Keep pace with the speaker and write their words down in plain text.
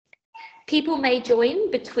people may join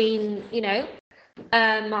between,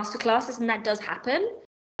 masterclasses, and that does happen.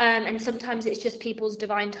 And sometimes it's just people's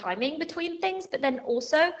divine timing between things. But then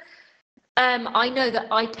also, I know that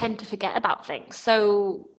I tend to forget about things.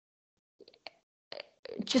 So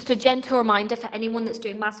just a gentle reminder for anyone that's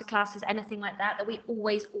doing masterclasses, anything like that, that we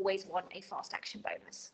always want a fast action bonus.